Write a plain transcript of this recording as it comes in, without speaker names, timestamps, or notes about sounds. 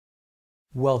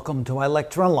Welcome to my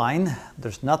lecture online.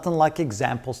 There's nothing like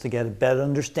examples to get a better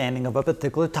understanding of a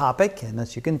particular topic, and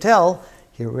as you can tell,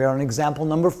 here we are on example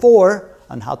number 4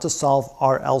 on how to solve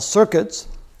RL circuits.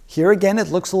 Here again it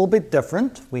looks a little bit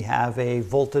different. We have a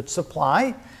voltage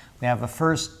supply, we have a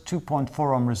first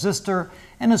 2.4 ohm resistor,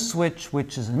 and a switch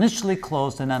which is initially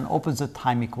closed and then opens at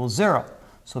time equals 0.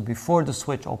 So before the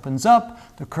switch opens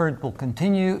up, the current will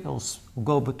continue, it will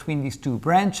go between these two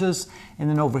branches, and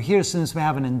then over here, since we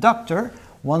have an inductor,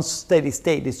 once steady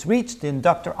state is reached, the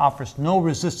inductor offers no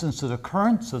resistance to the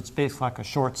current, so it's basically like a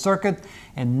short circuit,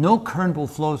 and no current will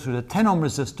flow through the 10 ohm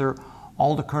resistor.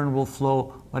 All the current will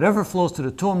flow, whatever flows through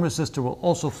the 2 ohm resistor will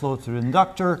also flow through the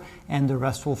inductor, and the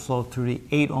rest will flow through the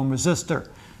 8 ohm resistor.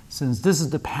 Since this is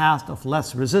the path of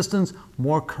less resistance,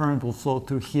 more current will flow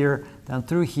through here than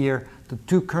through here. The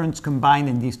two currents combined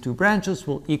in these two branches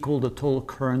will equal the total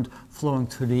current flowing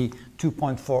through the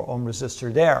 2.4 ohm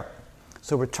resistor there.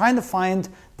 So we're trying to find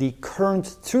the current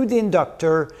through the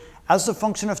inductor as a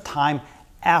function of time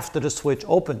after the switch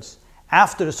opens.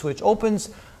 After the switch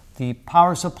opens, the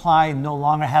power supply no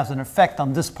longer has an effect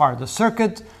on this part of the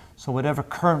circuit. So whatever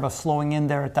current was flowing in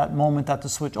there at that moment that the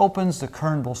switch opens, the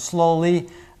current will slowly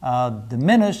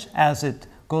diminish as it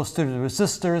goes through the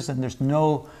resistors, and there's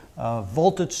no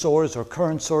voltage source or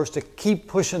current source to keep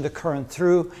pushing the current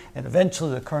through, and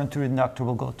eventually the current through the inductor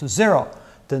will go to 0.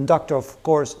 The inductor, of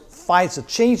course, fights a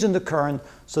change in the current,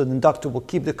 so the inductor will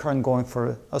keep the current going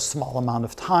for a small amount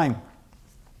of time.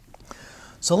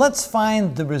 So let's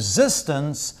find the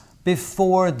resistance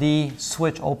before the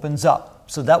switch opens up.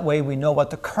 So that way we know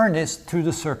what the current is through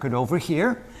the circuit over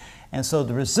here. And so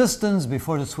the resistance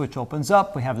before the switch opens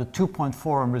up, we have the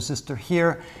 2.4 ohm resistor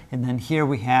here, and then here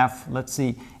we have, let's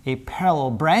see, a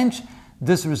parallel branch.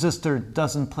 This resistor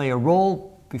doesn't play a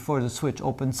role before the switch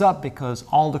opens up because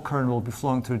all the current will be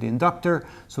flowing through the inductor.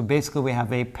 So basically we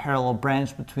have a parallel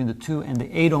branch between the 2 and the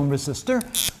 8 ohm resistor.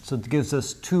 So it gives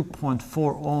us 2.4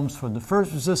 ohms for the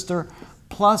first resistor,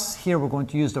 plus here we're going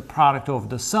to use the product over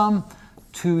the sum,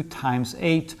 2 times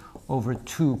 8 over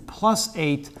 2 plus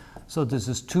 8. So this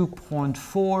is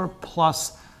 2.4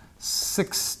 plus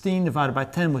 16 divided by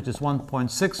 10, which is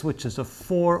 1.6, which is a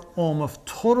 4 ohm of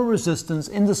total resistance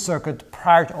in the circuit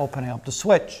prior to opening up the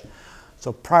switch.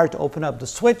 So prior to opening up the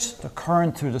switch, the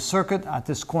current through the circuit at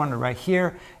this corner right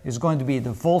here is going to be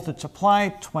the voltage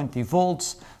supply, 20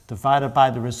 volts, divided by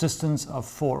the resistance of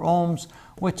 4 ohms,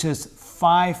 which is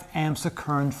 5 amps of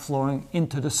current flowing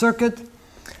into the circuit.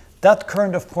 That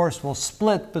current, of course, will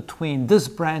split between this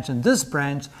branch and this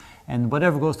branch, and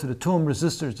whatever goes to the 2 ohm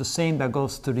resistor is the same that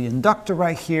goes to the inductor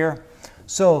right here.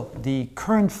 So the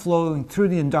current flowing through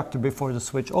the inductor before the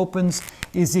switch opens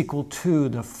is equal to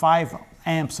the 5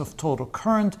 amps of total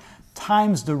current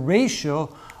times the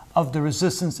ratio of the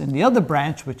resistance in the other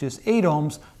branch, which is 8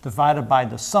 ohms, divided by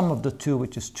the sum of the two,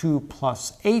 which is 2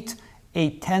 plus 8.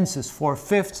 8 tenths is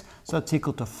 4/5, so that's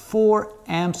equal to 4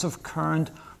 amps of current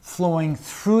flowing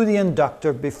through the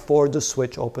inductor before the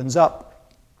switch opens up.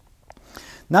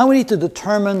 Now we need to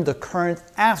determine the current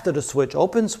after the switch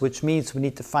opens, which means we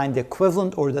need to find the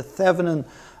equivalent or the Thevenin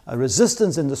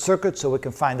resistance in the circuit so we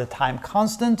can find the time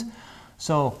constant.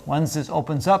 So once this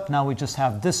opens up, now we just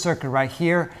have this circuit right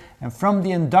here, and from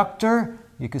the inductor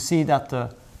you can see that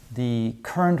the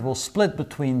current will split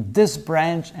between this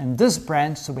branch and this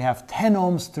branch. So we have 10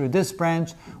 ohms through this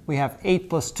branch, we have 8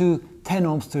 plus 2, 10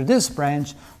 ohms through this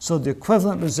branch. So the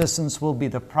equivalent resistance will be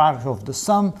the product of the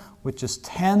sum, which is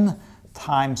 10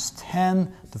 times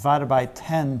 10 divided by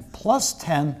 10 plus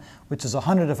 10, which is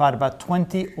 100 divided by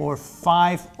 20, or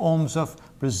 5 ohms of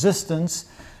resistance,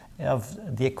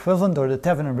 of the equivalent or the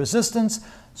Thevenin resistance.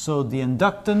 So the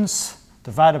inductance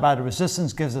divided by the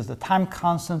resistance gives us the time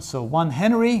constant. So 1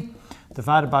 Henry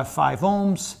divided by 5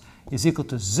 ohms is equal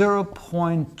to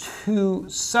 0.2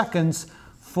 seconds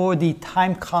for the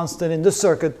time constant in the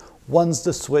circuit once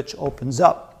the switch opens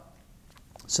up.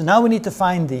 So now we need to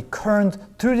find the current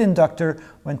through the inductor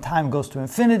when time goes to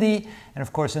infinity. And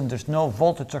of course, if there's no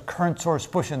voltage or current source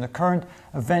pushing the current,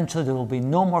 eventually there will be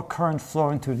no more current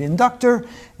flowing through the inductor.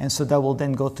 And so that will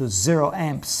then go to 0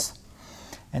 amps.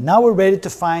 And now we're ready to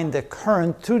find the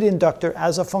current through the inductor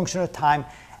as a function of time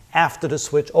after the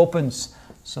switch opens.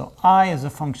 So I as a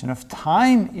function of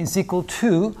time is equal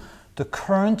to the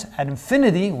current at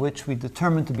infinity, which we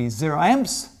determined to be 0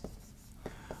 amps,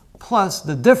 plus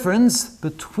the difference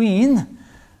between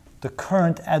the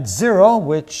current at 0,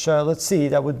 which, let's see,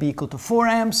 that would be equal to 4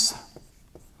 amps,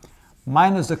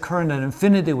 minus the current at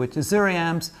infinity, which is 0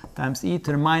 amps, times e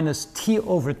to the minus t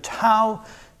over tau.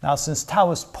 Now, since tau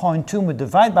is 0.2, we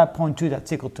divide by 0.2,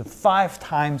 that's equal to 5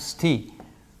 times t.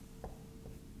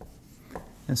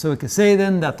 And so we can say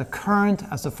then that the current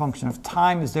as a function of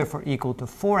time is therefore equal to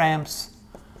 4 amps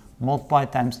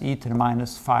multiplied times e to the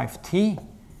minus 5t.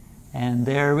 And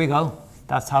there we go.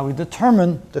 That's how we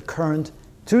determine the current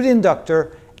through the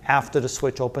inductor after the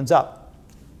switch opens up.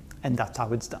 And that's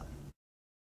how it's done.